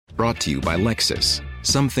Brought to you by Lexus.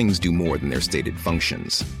 Some things do more than their stated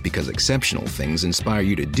functions, because exceptional things inspire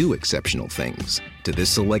you to do exceptional things. To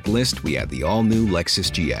this select list, we add the all-new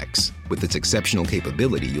Lexus GX. With its exceptional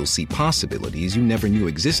capability, you'll see possibilities you never knew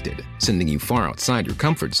existed, sending you far outside your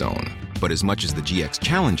comfort zone. But as much as the GX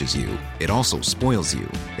challenges you, it also spoils you.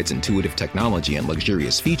 Its intuitive technology and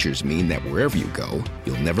luxurious features mean that wherever you go,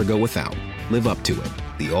 you'll never go without. Live up to it.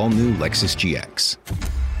 The all-new Lexus GX.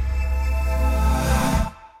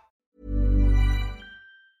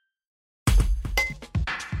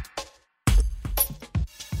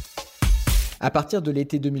 À partir de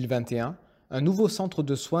l'été 2021, un nouveau centre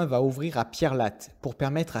de soins va ouvrir à Pierrelatte pour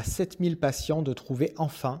permettre à 7000 patients de trouver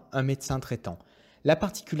enfin un médecin traitant. La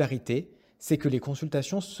particularité, c'est que les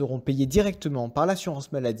consultations seront payées directement par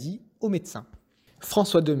l'assurance maladie aux médecins.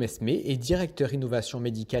 François Demesmé est directeur innovation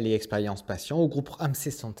médicale et expérience patient au groupe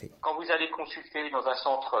Ramsay Santé. Quand vous allez consulter dans un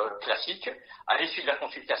centre classique, à l'issue de la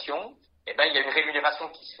consultation, il y a une rémunération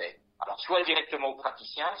qui se fait. Alors soit directement au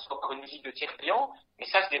praticien, soit par une musique de tiers payant, mais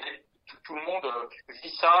ça tout le monde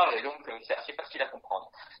vit ça et donc c'est assez facile à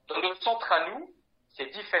comprendre. Dans notre centre à nous,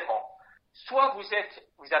 c'est différent. Soit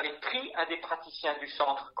vous avez pris un des praticiens du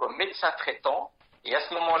centre comme médecin traitant et à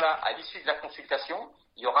ce moment-là, à l'issue de la consultation,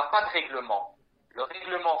 il n'y aura pas de règlement. Le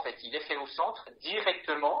règlement, en fait, il est fait au centre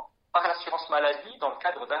directement par l'assurance maladie dans le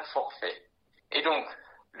cadre d'un forfait. Et donc,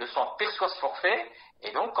 le centre perçoit ce forfait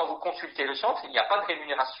et donc quand vous consultez le centre, il n'y a pas de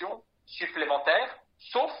rémunération supplémentaire,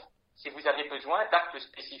 sauf si vous avez besoin d'actes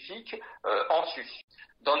spécifiques en sus.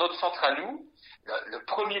 Dans notre centre à nous, le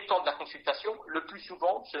premier temps de la consultation, le plus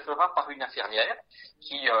souvent, se fera par une infirmière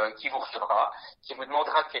qui vous recevra, qui vous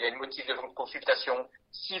demandera quel est le motif de votre consultation,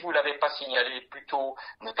 si vous ne l'avez pas signalé plus tôt,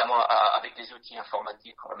 notamment avec des outils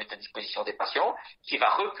informatiques qu'on va mettre à disposition des patients, qui va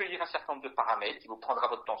recueillir un certain nombre de paramètres, qui vous prendra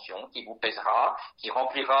votre tension, qui vous pèsera, qui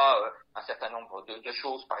remplira un certain nombre de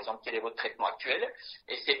choses, par exemple, quel est votre traitement actuel,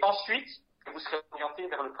 et c'est ensuite que vous serez orienté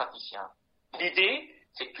vers le praticien. L'idée,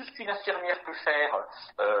 c'est que tout ce qu'une infirmière peut faire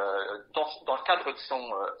dans le cadre de son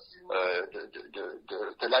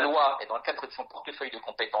de la loi et dans le cadre de son portefeuille de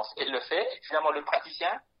compétences, elle le fait. Et finalement, le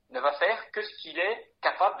praticien ne va faire que ce qu'il est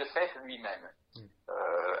capable de faire lui-même.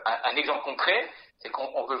 Un exemple concret, c'est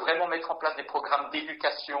qu'on veut vraiment mettre en place des programmes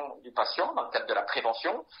d'éducation du patient dans le cadre de la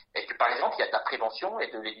prévention, et que par exemple, il y a de la prévention et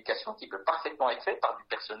de l'éducation qui peut parfaitement être faite par du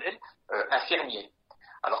personnel infirmier.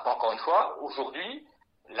 Alors qu'encore une fois, aujourd'hui,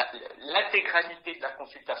 l'intégralité de la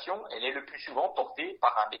consultation, elle est le plus souvent portée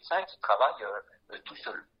par un médecin qui travaille tout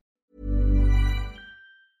seul.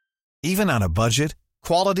 Even on a budget,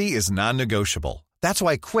 quality is non-negotiable. That's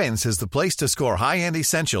why Quince is the place to score high-end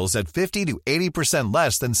essentials at 50 to 80%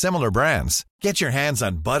 less than similar brands. Get your hands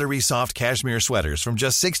on buttery soft cashmere sweaters from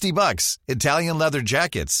just $60, Italian leather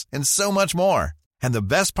jackets, and so much more. And the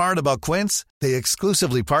best part about Quince, they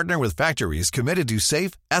exclusively partner with factories committed to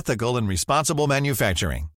safe, ethical, and responsible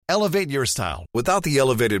manufacturing. Elevate your style without the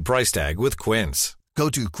elevated price tag with Quince.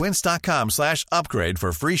 Go to quince.com/upgrade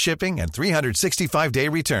for free shipping and 365-day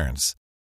returns.